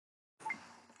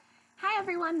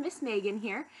everyone, Ms Meagan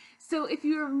here. So if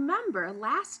you remember,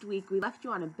 last week we left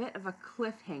you on a bit of a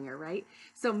cliffhanger, right?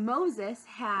 So Moses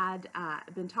had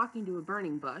been talking to a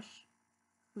burning bush.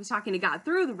 He was talking to God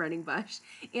through the burning bush,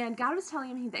 and God was telling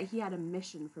him that he had a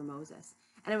mission for Moses.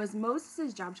 And it was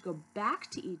Moses' job to go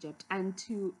back to Egypt and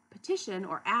to petition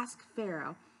or ask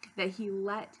Pharaoh that he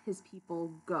let his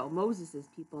people go, Moses'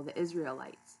 people, the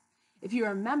Israelites. If you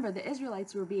remember, the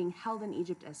Israelites were being held in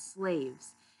Egypt as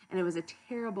slaves, and it was a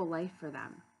terrible life for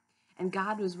them. And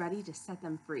God was ready to set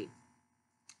them free.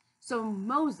 So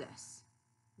Moses,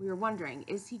 we were wondering,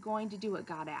 is he going to do what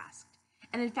God asked?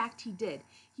 And in fact, he did.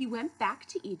 He went back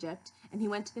to Egypt, and he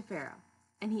went to the Pharaoh,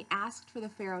 and he asked for the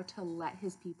Pharaoh to let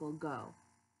his people go.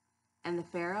 And the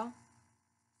Pharaoh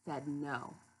said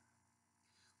no.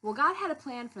 Well, God had a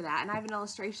plan for that, and I have an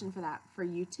illustration for that for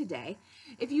you today.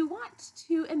 If you want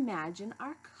to imagine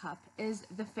our cup is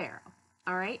the Pharaoh,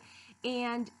 all right?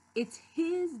 And it's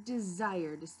his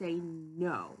desire to say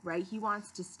no, right? He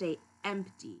wants to stay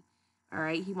empty, all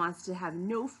right? He wants to have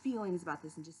no feelings about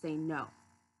this and just say no.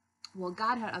 Well,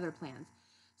 God had other plans.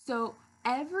 So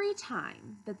every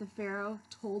time that the Pharaoh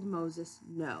told Moses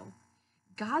no,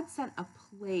 God sent a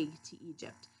plague to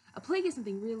Egypt. A plague is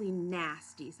something really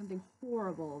nasty, something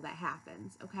horrible that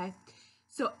happens, okay?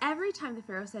 So every time the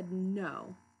Pharaoh said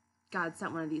no, God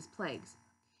sent one of these plagues.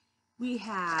 We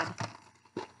had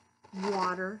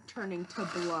water turning to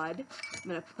blood. I'm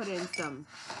going to put in some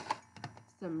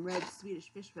red Swedish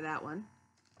fish for that one.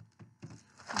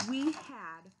 We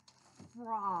had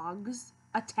frogs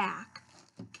attack.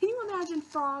 Can you imagine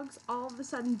frogs all of a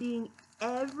sudden being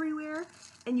everywhere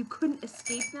and you couldn't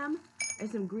escape them? And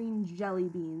some green jelly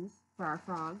beans for our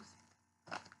frogs.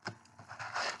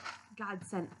 God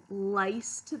sent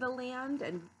lice to the land,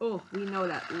 and oh, we know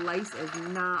that lice is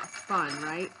not fun,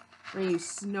 right? We're going to use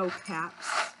snow caps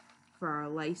for our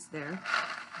lice there.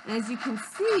 And as you can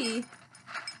see,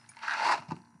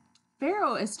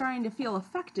 Pharaoh is starting to feel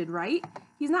affected, right?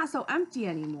 He's not so empty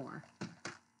anymore.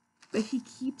 But he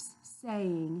keeps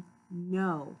saying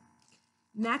no.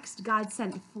 Next, God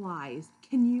sent flies.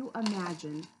 Can you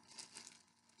imagine?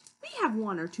 We have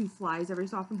one or two flies every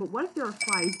so often, but what if there are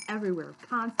flies everywhere,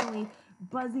 constantly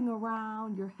buzzing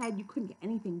around your head? You couldn't get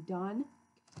anything done.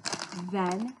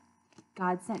 Then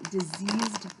God sent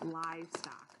diseased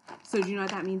livestock. So do you know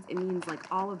what that means? It means like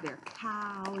all of their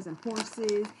cows and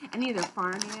horses, any of their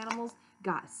farming animals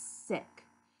got sick.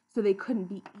 So they couldn't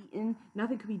be eaten.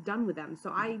 Nothing could be done with them.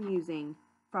 So I'm using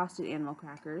frosted animal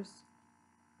crackers,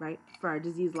 right, for our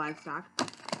diseased livestock.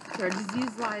 So our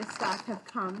diseased livestock have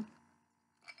come.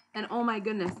 And oh my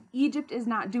goodness, Egypt is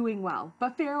not doing well.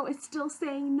 But Pharaoh is still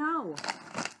saying no.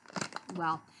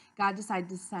 Well, God decided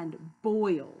to send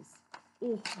boils.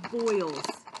 Oh, boils.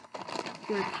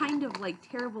 They're kind of like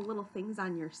terrible little things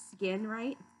on your skin,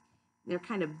 right? They're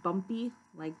kind of bumpy,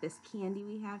 like this candy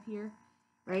we have here,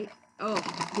 right? Oh,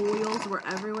 boils were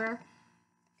everywhere.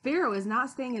 Pharaoh is not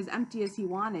staying as empty as he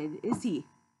wanted, is he?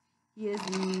 He is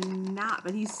not,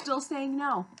 but he's still saying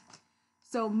no.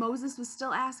 So Moses was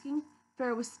still asking.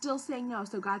 Pharaoh was still saying no,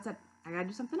 so God said, I gotta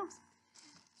do something else.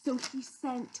 So he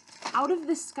sent, out of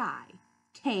the sky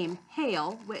came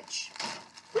hail, which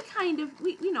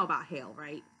we know about hail,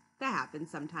 right? That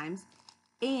happens sometimes.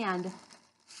 And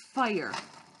fire.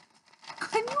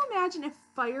 Can you imagine if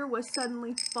fire was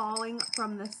suddenly falling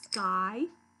from the sky?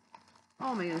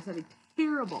 Oh my goodness, that'd be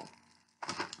terrible.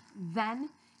 Then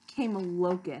came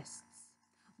locusts.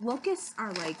 Locusts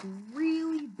are like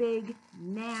really big,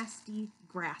 nasty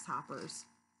grasshoppers.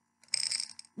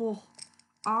 Well,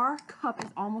 our cup is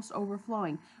almost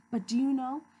overflowing. But do you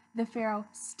know, the Pharaoh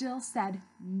still said,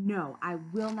 no, I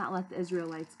will not let the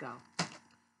Israelites go.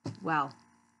 Well,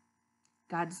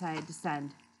 God decided to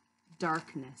send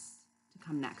darkness to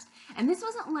come next. And this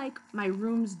wasn't like my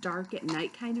room's dark at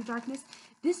night kind of darkness.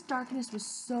 This darkness was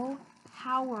so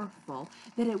powerful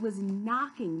that it was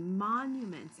knocking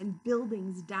monuments and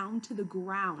buildings down to the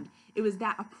ground. It was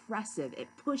that oppressive. It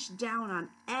pushed down on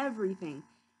everything.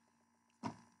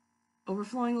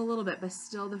 Overflowing a little bit, but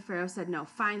still the Pharaoh said no.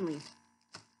 Finally,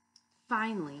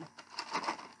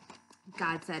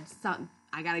 God said,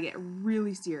 I gotta get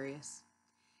really serious.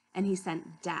 And he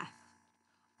sent death.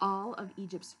 All of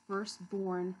Egypt's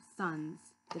firstborn sons,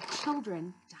 the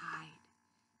children, died.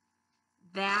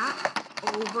 That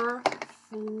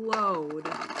overflowed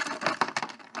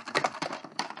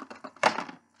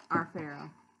our Pharaoh.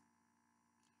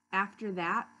 After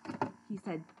that, he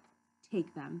said,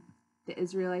 take them. The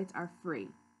Israelites are free.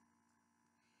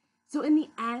 So in the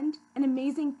end, an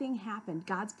amazing thing happened.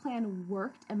 God's plan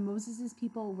worked and Moses'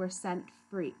 people were set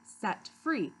free.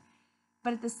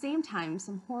 But at the same time,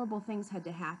 some horrible things had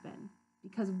to happen.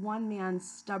 because one man's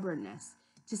stubbornness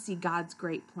to see God's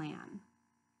great plan.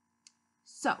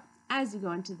 So, as you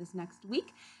go into this next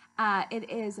week, it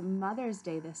is Mother's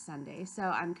Day this Sunday, so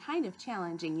I'm kind of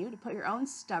challenging you to put your own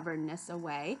stubbornness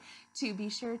away, to be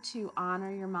sure to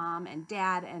honor your mom and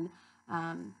dad and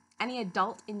any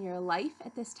adult in your life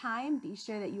at this time. Be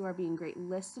sure that you are being great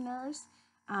listeners,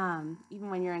 even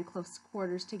when you're in close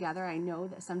quarters together. I know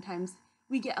that sometimes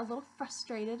we get a little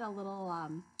frustrated, a little,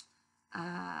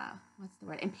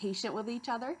 impatient with each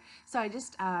other. So I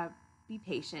just be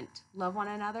patient, love one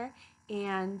another,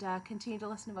 and continue to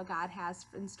listen to what God has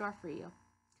in store for you.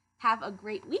 Have a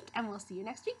great week, and we'll see you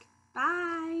next week.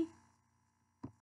 Bye.